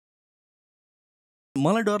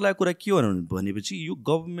मलाई डर लागेको कुरा के हो भनेपछि यो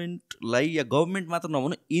गभर्मेन्टलाई या गभर्मेन्ट मात्र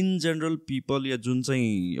नभनौँ इन जेनरल पिपल या जुन चाहिँ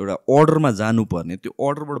एउटा अर्डरमा जानुपर्ने त्यो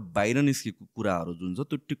अर्डरबाट बाहिर निस्केको कुराहरू जुन छ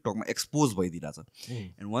त्यो टिकटकमा एक्सपोज भइदिरहेको छ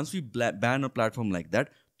and once we ban a platform like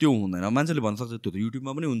that त्यो हुँदैन मान्छेले भन्न सक्छ त्यो त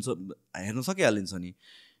युट्युबमा पनि हुन्छ हेर्न सकिहालिन्छ नि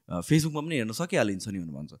फेसबुकमा पनि हेर्न सकिहालिन्छ नि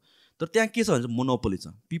भनेर भन्छ तर त्यहाँ के छ भने चाहिँ मोनोपोली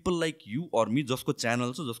छ people like you or me जसको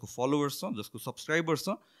च्यानल छ जसको फलोवर्स छ जसको सब्सक्राइबर्स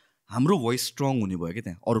छ हाम्रो भोइस स्ट्रङ हुने भयो क्या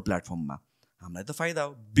त्यहाँ अरू प्लेटफर्ममा हामीलाई त फाइदा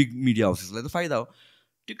हो बिग मिडिया हाउसेसलाई त फाइदा हो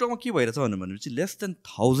टिकटकमा के भइरहेछ भनेपछि लेस देन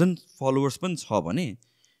 1000 फलोवर्स पनि छ भने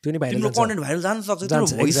तिम्रो कन्टेन्ट भाइरल जान सक्छ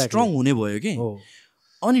तिम्रो भोइस स्ट्रङ हुने भयो कि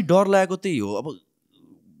अनि डर लागेको त्यही हो अब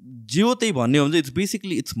जे हो त्यही भन्ने हो भने it's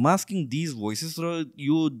basically it's masking these voices र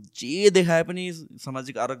यो जे देखाए पनि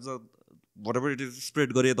सामाजिक आरक्षण whatever it is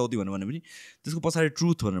स्प्रेड गरे यताउति भने पनि त्यसको पछाडि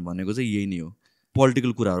ट्रुथ भनेर भनेको चाहिँ यही नै हो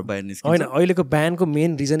पोलिटिकल कुराहरू बाहिर निस्किन्छ होइन अहिलेको ब्यानको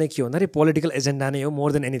मेन रिजनै के हो भन्दाखेरि पोलिटिकल एजेन्डा नै हो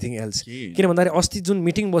मोर देन एनिथिङ एल्स किन भन्दाखेरि अस्ति जुन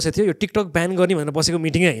मिटिङ बसेको थियो यो टिकटक ब्यान गर्ने भनेर बसेको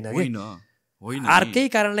मिटिङै होइन अर्कै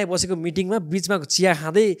कारणलाई बसेको मिटिङमा बिचमा चिया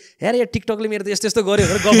खाँदै यार यो टिकटकले मेरो त यस्तो यस्तो गर्यो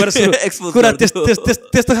भनेर गफ गरेर कुरा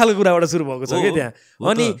त्यस्तो खालको कुराबाट सुरु भएको छ क्या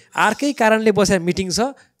त्यहाँ अनि अर्कै कारणले बसेको मिटिङ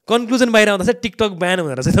छ कन्क्लुजन बाहिर आउँदा चाहिँ टिकटक ब्यान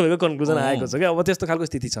भनेर चाहिँ तपाईँको कन्क्लुजन आएको छ क्या अब त्यस्तो खालको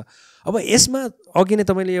स्थिति छ अब यसमा अघि नै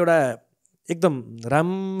तपाईँले एउटा एकदम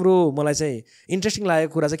राम्रो मलाई चाहिँ इन्ट्रेस्टिङ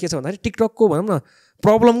लागेको कुरा चाहिँ के छ भन्दाखेरि टिकटकको भनौँ न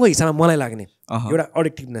प्रब्लमको हिसाबमा मलाई लाग्ने एउटा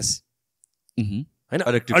अडिक्टिभनेस होइन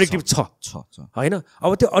अडिक्टिभ छ होइन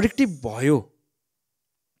अब त्यो अडिक्टिभ भयो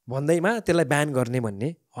भन्दैमा त्यसलाई ब्यान गर्ने भन्ने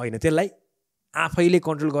होइन त्यसलाई आफैले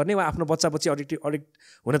कन्ट्रोल गर्ने वा आफ्नो बच्चा बच्ची अडिक्ट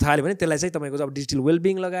हुन थाल्यो भने त्यसलाई चाहिँ तपाईँको अब डिजिटल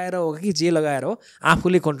वेलबिङ लगाएर हो कि जे लगाएर हो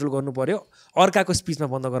आफूले कन्ट्रोल गर्नु पर्यो अर्काको स्पिचमा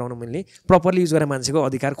बन्द गराउनु मिल्ने प्रपरली युज गरेर मान्छेको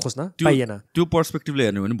अधिकार खोज्न पाइएन त्यो पर्सपेक्टिभले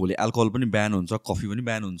हेर्नु भने भोलि अल्कोहल पनि ब्यान हुन्छ कफी पनि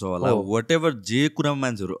ब्यान हुन्छ होला वाट एभर जे कुरामा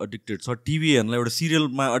मान्छेहरू एडिक्टेड छ टिभी हेर्नलाई एउटा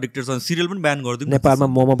सिरियलमा एडिक्टेड छ सिरियल पनि ब्यान गरिदिउँ नेपालमा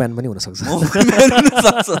मोमो ब्यान पनि हुनसक्छ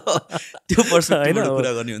त्यो पर्सपेक्टिभबाट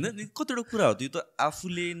कुरा गर्ने हुँदैन कतिवटा कुरा हो त्यो त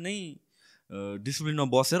आफूले नै डिसिप्लिनमा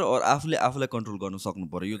बसेर अरू आफूले आफूलाई कन्ट्रोल गर्न सक्नु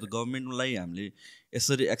पर्यो यो त गभर्मेन्टलाई हामीले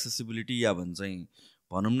यसरी एक्सेसिबिलिटी या भन्छ चाहिँ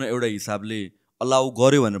भनौँ न एउटा हिसाबले अलाउ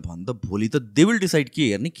गर्यो भनेर भन् त भोलि त दे विल डिसाइड के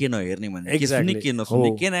हेर्ने के नहेर्ने भने के सुन्ने के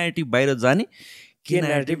नसुन्ने के नेगेटिभ बाहिर जाने के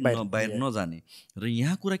नेगेटिभ बाहिर नजाने र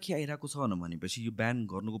यहाँ कुरा के आइरहेको छ भनेपछि यो ब्यान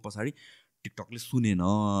गर्नुको पछाडि टिकटकले सुनेन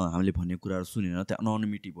हामीले भन्ने कुराहरू सुनेन त्यहाँ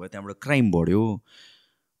अनोनिमिटी भयो त्यहाँबाट क्राइम बढ्यो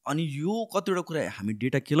अनि यो कतिवटा कुरा हामी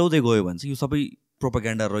डेटा केलाउँदै गयो भने चाहिँ यो सबै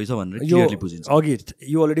प्रोपागेन्डा रहेछ भनेर क्लियरली बुझिन्छ अघि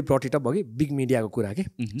यो अलरेडी ब्रट इट अप भयो कि बिग मिडियाको कुरा के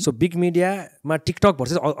सो बिग मिडियामा टिकटक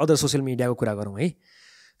भर्सेस अदर सोसियल मिडियाको कुरा गरौँ है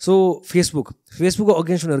सो फेसबुकको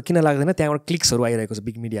अगेन्स्ट उनीहरू किन लाग्दैन त्यहाँबाट क्लिक्सहरू आइरहेको छ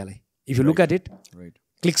big मिडियालाई if you look at it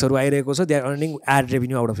क्लिक्सहरू आइरहेको छ they are earning add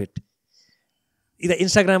revenue out of it इदा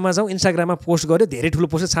इन्स्टाग्राममा जाउँ इन्स्टाग्राममा पोस्ट गर्यो धेरै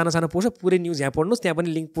ठुलो पोस्ट सानो सानो पोस्ट पुरै न्युज यहाँ पढ्नुहोस् त्यहाँ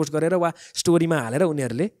पनि लिङ्क पोस्ट गरेर वा स्टोरीमा हालेर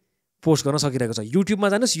उनीहरूले पोस्ट गर्न सकिरहेको छ युट्युबमा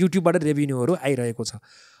जानुहोस् युट्युबबाट रेभेन्यूहरू आइरहेको छ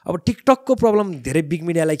अब टिकटकको प्रब्लम धेरै बिग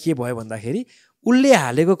मिडियालाई के भयो भन्दाखेरि उसले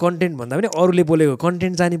हालेको कन्टेन्ट भन्दा पनि अरूले बोलेको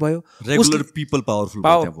कन्टेन्ट जाने भयो रेगुलर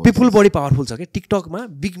पिपल बढी पावरफुल छ कि टिकटकमा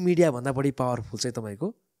बिग मिडिया भन्दा बढी पावरफुल चाहिँ तपाईँको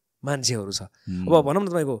मान्छेहरू छ अब भनौँ न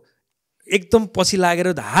तपाईँको एकदम पछि लागेर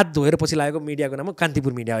हात धोएर पछि लागेको मिडियाको नाम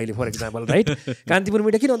कान्तिपुर मिडिया अहिले for example right Kantipur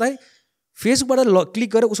media किन भन्दाखेरि फेसबुकबाट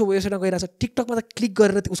क्लिक गरेर उसको वेबसाइटमा गइरहेको छ टिकटकमा त क्लिक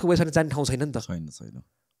गरेर उसको वेबसाइटमा जाने ठाउँ छैन नि त छैन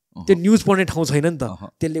त्यो न्युज पढ्ने ठाउँ छैन नि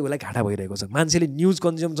त त्यसले उसलाई घाटा भइरहेको छ मान्छेले न्युज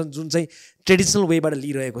कन्ज्युम्सन जुन चाहिँ ट्रेडिसनल वेबाट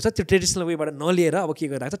लिइरहेको छ त्यो ट्रेडिसनल वेबाट नलिएर अब के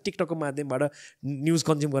गरिरहेको छ टिकटकको माध्यमबाट न्युज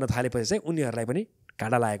कन्ज्युम गर्न थालेपछि चाहिँ उनीहरूलाई पनि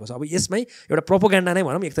घाटा लागेको छ अब यसमै एउटा प्रोपोगेन्डा नै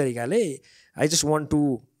भनौँ एक तरिकाले I just want to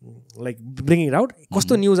like bring it out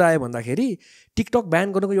कस्तो न्युज आयो भन्दाखेरि टिकटक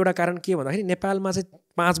ब्यान गर्नुको एउटा कारण के भन्दाखेरि नेपालमा चाहिँ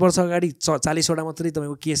 5 वर्ष अगाडि 40वटा मात्रै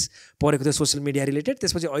तपाईँको केस परेको थियो सोसियल मिडिया रिलेटेड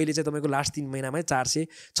त्यसपछि अहिले चाहिँ तपाईँको लास्ट 3 महिनामै 400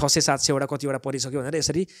 600 700वटा कतिवटा परिसक्यो भनेर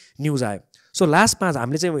यसरी न्युज आयो सो लास्ट 5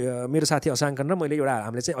 हामीले चाहिँ मेरो साथी अशाङ्कन र मैले एउटा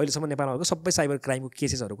हामीले चाहिँ अहिलेसम्म नेपालमा भएको सबै साइबर क्राइमको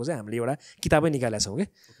केसेसहरूको चाहिँ हामीले एउटा किताबै निकालेका छौँ कि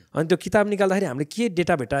अनि त्यो किताब निकाल्दाखेरि हामीले के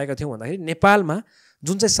डेटा भेटाएका थियौँ भन्दाखेरि नेपालमा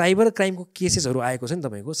जुन चाहिँ साइबर क्राइमको केसेसहरू आएको छ नि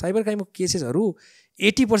तपाईँको साइबर क्राइमको केसेसहरू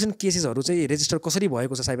 80% केसेसहरू चाहिँ रेजिस्टर कसरी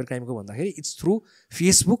भएको छ साइबर क्राइमको भन्दाखेरि इट्स थ्रु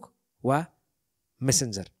फेसबुक वा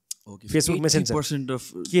messenger Facebook messenger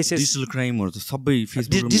cases digital क्राइमहरू त सबै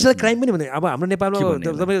फेसबुक डिजिटल क्राइम पनि भने अब हाम्रो नेपालमा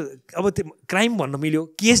तपाईँ अब त्यो क्राइम भन्न मिल्यो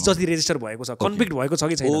केस जति रेजिस्टर भएको छ कन्भिक्ट भएको छ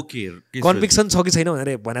कि छैन कन्भिक्सन छ कि छैन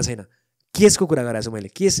भनेर भनेको छैन केसको कुरा गरेको छु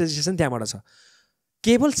मैले केस रेजिस्ट्रेसन त्यहाँबाट छ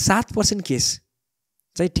केवल 7% केस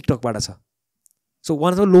चाहिँ टिकटकबाट छ so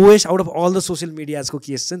one of the lowest out of all the social मिडियाजको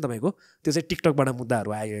case चाहिँ तपाईँको त्यो चाहिँ टिकटकबाट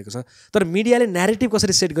मुद्दाहरू आइरहेको छ तर मिडियाले न्यारेटिभ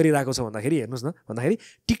कसरी सेट गरिरहेको छ भन्दाखेरि हेर्नुहोस् न भन्दाखेरि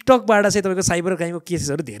टिकटकबाट चाहिँ तपाईँको साइबर क्राइमको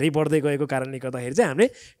केसेसहरू धेरै बढ्दै गएको कारणले गर्दाखेरि चाहिँ हामीले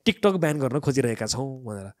टिकटक ब्यान गर्न खोजिरहेका छौँ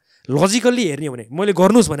भनेर लजिकल्ली हेर्ने हो भने मैले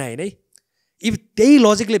गर्नुहोस् भने होइन है इफ त्यही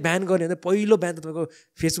लजिकले ब्यान गर्ने भने पहिलो ब्यान त तपाईँको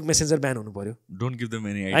फेसबुक मेसेन्जर ब्यान हुनु पऱ्यो डोन्ट गिभ देम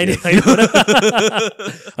एनी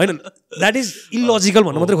होइन द्याट इज इलोजिकल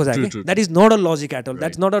भन्नु मात्रै खोजेको that is not a logic at all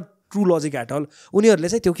that is not a true logic at all उनीहरूले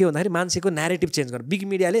चाहिँ त्यो के भन्दाखेरि मान्छेको न्यारेटिभ चेन्ज गर्छ बिग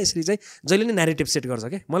मिडियाले यसरी चाहिँ जहिले पनि न्यारेटिभ सेट गर्छ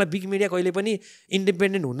क्या मलाई बिग मिडिया कहिले पनि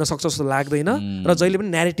इन्डिपेन्डेन्ट हुन सक्छ जस्तो लाग्दैन र जहिले पनि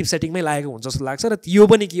न्यारेटिभ सेटिङमै लागेको हुन्छ जस्तो लाग्छ र यो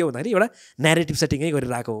पनि के हो भन्दाखेरि एउटा न्यारेटिभ सेटिङै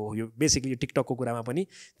गरिरहेको हो यो बेसिकली यो टिकटकको कुरामा पनि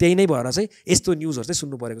त्यही नै भएर चाहिँ यस्तो न्युजहरू चाहिँ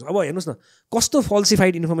सुन्नु परेको छ अब हेर्नुहोस् न कस्तो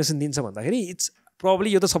फल्सिफाइड इन्फर्मेसन दिन्छ भन्दाखेरि इट्स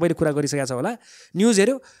प्रब्ली यो त सबैले कुरा गरिसकेको छ होला न्युज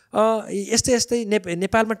हेऱ्यो यस्तै यस्तै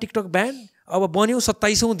नेपालमा टिकटक ब्यान अब बन्यो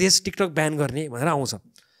 27औं देश टिकटक ब्यान गर्ने भनेर आउँछ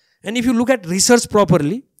and if you look at research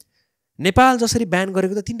properly Nepal जसरी ब्यान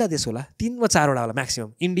गरेको त 3टा देश होला 3 वा 4वटा होला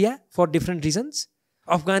maximum India for different reasons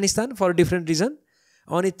Afghanistan for different reason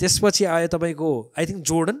अनि त्यसपछि आयो तपाईँको आई थिङ्क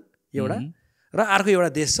जोर्डन एउटा र अर्को एउटा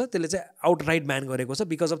देश छ त्यसले चाहिँ आउटराइट ब्यान गरेको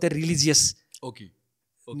छ because of the religious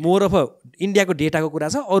more of इन्डियाको डेटाको कुरा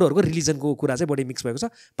छ अरूहरूको रिलिजनको कुरा चाहिँ बढी मिक्स भएको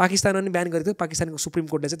छ पाकिस्तानमा पनि ब्यान गरेको थियो पाकिस्तानको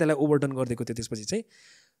सुप्रिम कोर्टले चाहिँ त्यसलाई ओभरटर्न गरिदिएको थियो त्यसपछि चाहिँ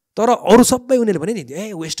तर अरू सबै उनीहरूले भने नि ए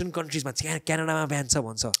वेस्टर्न कन्ट्रिजमा क्यानाडामा ब्यान छ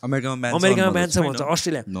भन्छ अमेरिकामा ब्यान छ भन्छ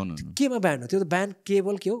अस्ट्रेलिया केमा ब्यान हो त्यो त ब्यान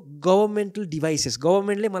केवल के हो गभर्मेन्टल डिभाइसेस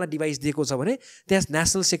गभर्मेन्टले मलाई डिभाइस दिएको छ भने त्यहाँ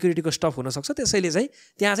नेसनल सेक्युरिटीको स्टफ हुनसक्छ त्यसैले चाहिँ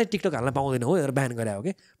त्यहाँ चाहिँ टिकटक हाल्न पाउँदैन हो भनेर ब्यान गरे हो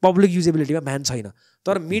कि पब्लिक युजेबिलिटीमा ब्यान छैन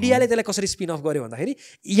तर मिडियाले त्यसलाई कसरी स्पिन अफ गर्यो भन्दाखेरि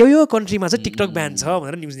यो कन्ट्रीमा चाहिँ टिकटक ब्यान छ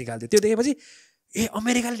भनेर न्युज निकाल्थ्यो त्यो देखेपछि ए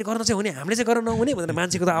अमेरिकाले गर्न चाहिँ हुने हामीले चाहिँ गर्न नहुने भनेर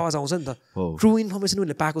मान्छेको त आवाज आउँछ नि त ट्रु इन्फर्मेसन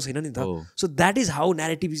उनीहरूले पाएको छैन नि त so that is how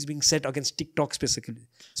narrative is being set against TikTok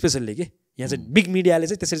specially के यहाँ चाहिँ बिग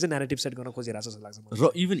मिडियाले चाहिँ त्यसरी चाहिँ न्यारेटिभ सेट गर्न खोजिरहेको जस्तो लाग्छ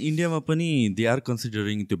र इभन इन्डियामा पनि दे आर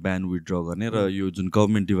कन्सिडरिङ त्यो ब्यान विथड्र गर्ने र यो जुन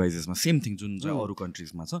गभर्मेन्ट डिभाइसेसमा सेम थिङ जुन चाहिँ अरू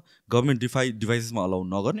कन्ट्रिजमा छ गभर्मेन्ट डिभाइसेसमा अलाउ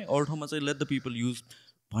नगर्ने अरू ठाउँमा चाहिँ लेट द पिपल युज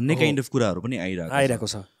भन्ने काइन्ड अफ कुराहरू पनि आइरहेको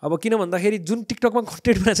छ अब किन भन्दाखेरि जुन टिकटकमा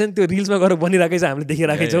कन्टेन्टमा चाहिँ त्यो रिल्समा गएर बनिरहेकै छ हामीले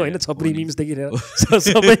देखिरहेकै छौँ होइन छप्री मिम्सदेखि लिएर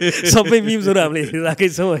सबै मिम्सहरू हामीले हेरिरहेकै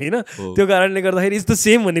छौँ होइन त्यो कारणले गर्दाखेरि इट्स द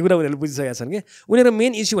सेम भन्ने कुरा उनीहरूले बुझिसकेका छन् कि उनीहरू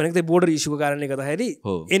मेन इस्यु भनेको चाहिँ बोर्डर इस्युको कारणले गर्दाखेरि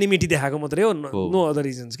एनिमिटी देखाएको मात्रै हो नो अदर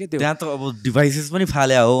रिजन्स के त्यो त्यहाँ त अब डिभाइसेस पनि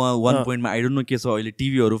फाल्या हो 1 पोइन्टमा आई डोन्ट नो के छ अहिले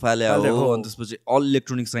टिभीहरू फाल्या हो अनि त्यसपछि अल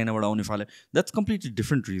इलेक्ट्रोनिक्स चाइनाबाट आउने फाल्या द्याट्स कम्प्लिटली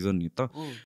डिफ्रेन्ट रिजन नि त